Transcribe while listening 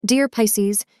Dear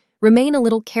Pisces, remain a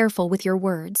little careful with your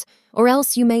words, or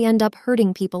else you may end up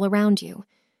hurting people around you.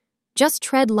 Just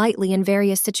tread lightly in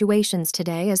various situations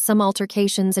today, as some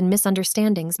altercations and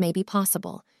misunderstandings may be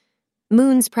possible.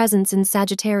 Moon's presence in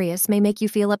Sagittarius may make you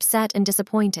feel upset and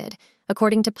disappointed,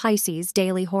 according to Pisces'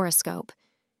 daily horoscope.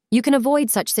 You can avoid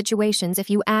such situations if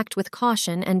you act with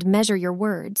caution and measure your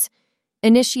words.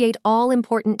 Initiate all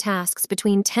important tasks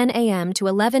between 10 a.m. to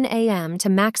 11 a.m. to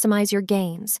maximize your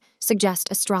gains, suggest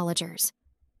astrologers.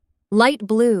 Light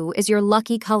blue is your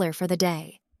lucky color for the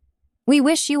day. We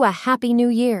wish you a happy new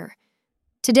year.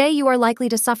 Today you are likely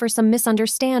to suffer some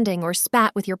misunderstanding or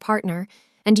spat with your partner,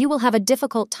 and you will have a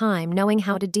difficult time knowing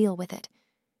how to deal with it.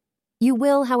 You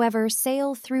will, however,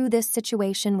 sail through this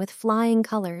situation with flying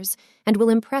colors and will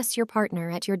impress your partner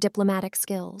at your diplomatic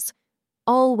skills.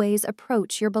 Always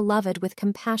approach your beloved with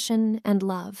compassion and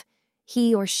love.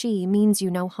 He or she means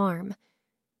you no harm.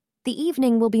 The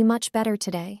evening will be much better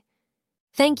today.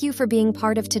 Thank you for being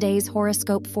part of today's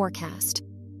horoscope forecast.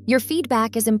 Your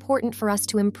feedback is important for us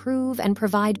to improve and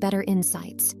provide better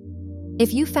insights.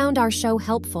 If you found our show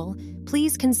helpful,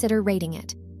 please consider rating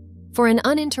it. For an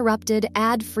uninterrupted,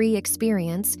 ad-free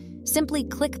experience, simply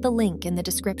click the link in the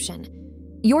description.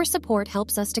 Your support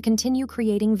helps us to continue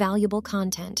creating valuable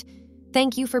content.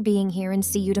 Thank you for being here and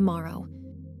see you tomorrow.